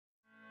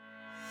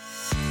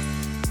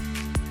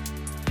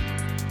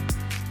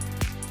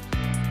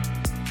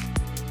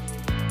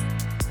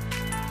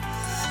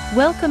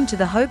Welcome to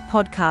the Hope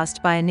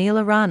Podcast by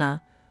Anil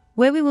Arana,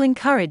 where we will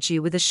encourage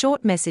you with a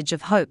short message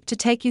of hope to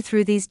take you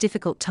through these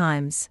difficult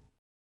times.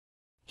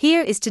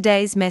 Here is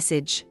today's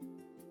message.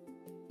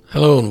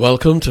 Hello and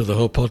welcome to the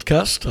Hope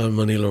Podcast. I'm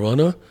Anil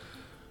Arana.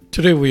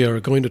 Today we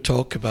are going to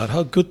talk about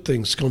how good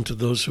things come to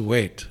those who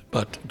wait,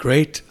 but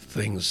great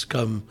things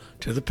come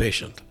to the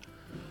patient.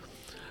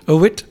 A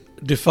wit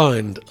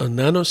defined a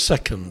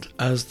nanosecond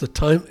as the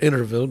time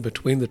interval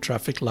between the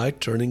traffic light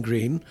turning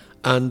green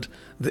and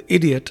the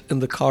idiot in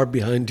the car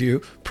behind you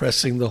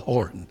pressing the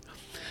horn.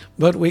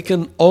 But we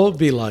can all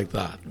be like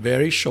that,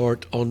 very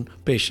short on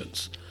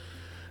patience.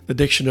 The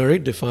dictionary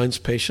defines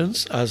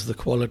patience as the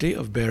quality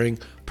of bearing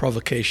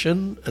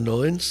provocation,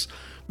 annoyance,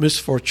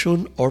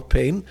 misfortune, or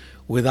pain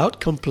without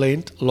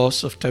complaint,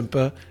 loss of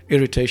temper,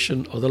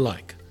 irritation, or the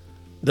like.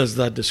 Does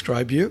that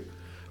describe you?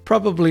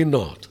 Probably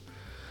not.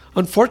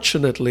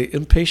 Unfortunately,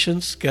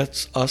 impatience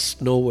gets us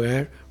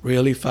nowhere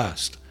really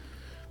fast.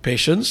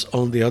 Patience,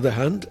 on the other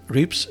hand,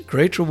 reaps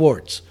great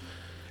rewards.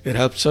 It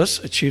helps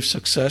us achieve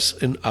success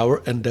in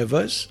our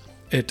endeavors.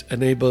 It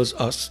enables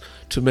us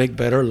to make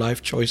better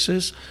life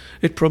choices.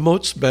 It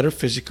promotes better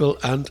physical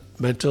and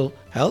mental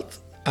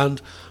health. And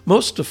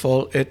most of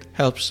all, it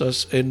helps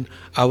us in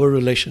our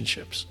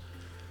relationships.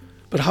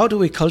 But how do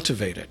we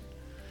cultivate it?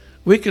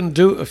 We can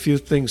do a few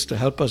things to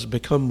help us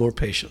become more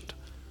patient.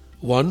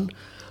 1.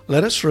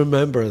 Let us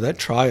remember that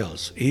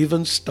trials,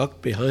 even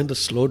stuck behind a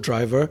slow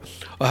driver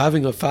or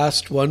having a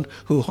fast one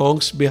who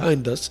honks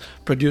behind us,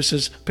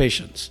 produces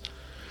patience.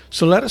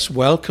 So let us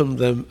welcome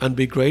them and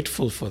be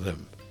grateful for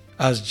them.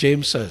 As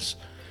James says,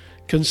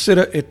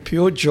 "Consider it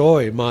pure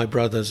joy, my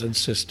brothers and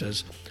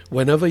sisters,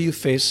 whenever you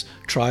face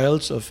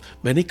trials of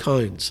many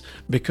kinds,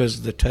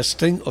 because the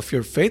testing of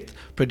your faith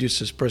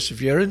produces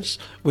perseverance,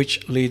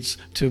 which leads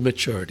to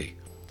maturity."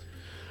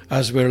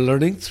 As we're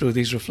learning through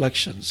these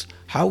reflections,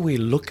 how we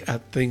look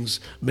at things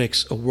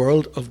makes a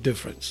world of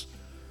difference.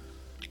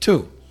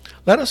 2.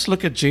 Let us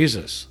look at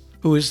Jesus,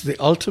 who is the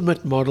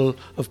ultimate model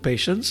of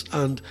patience,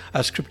 and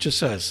as Scripture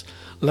says,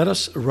 let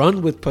us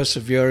run with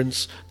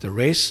perseverance the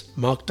race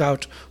marked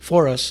out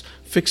for us,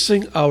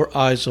 fixing our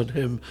eyes on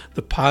Him,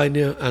 the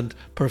pioneer and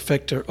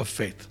perfecter of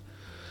faith.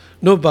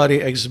 Nobody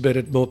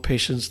exhibited more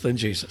patience than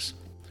Jesus.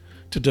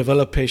 To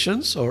develop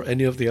patience or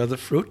any of the other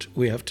fruit,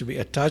 we have to be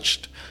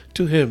attached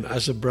to Him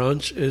as a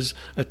branch is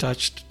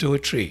attached to a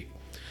tree.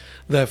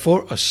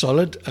 Therefore, a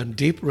solid and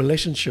deep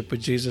relationship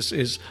with Jesus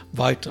is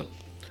vital.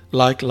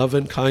 Like love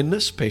and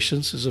kindness,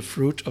 patience is a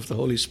fruit of the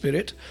Holy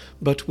Spirit,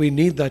 but we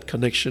need that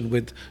connection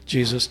with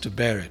Jesus to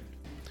bear it.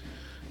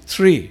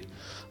 3.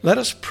 Let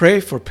us pray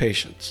for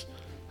patience.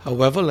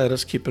 However, let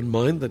us keep in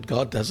mind that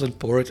God doesn't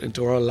pour it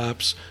into our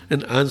laps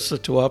in answer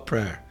to our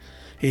prayer.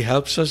 He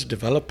helps us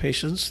develop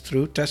patience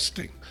through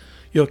testing.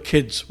 Your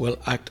kids will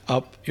act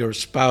up, your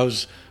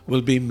spouse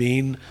will be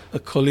mean, a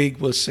colleague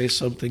will say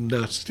something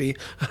nasty,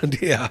 and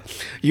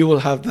you will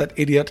have that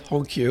idiot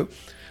honk you.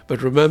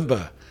 But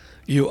remember,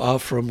 you are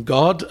from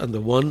God, and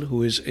the one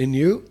who is in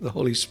you, the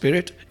Holy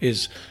Spirit,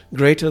 is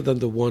greater than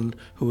the one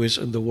who is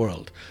in the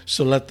world.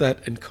 So let that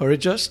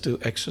encourage us to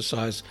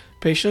exercise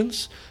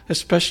patience,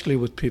 especially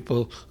with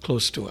people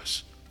close to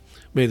us.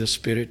 May the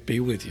Spirit be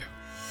with you.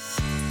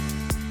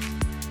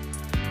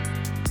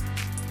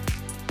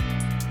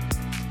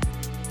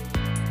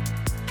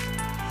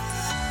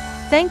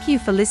 Thank you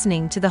for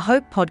listening to the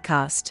Hope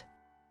Podcast.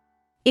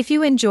 If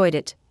you enjoyed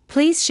it,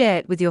 please share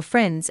it with your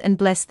friends and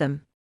bless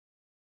them.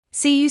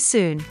 See you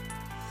soon.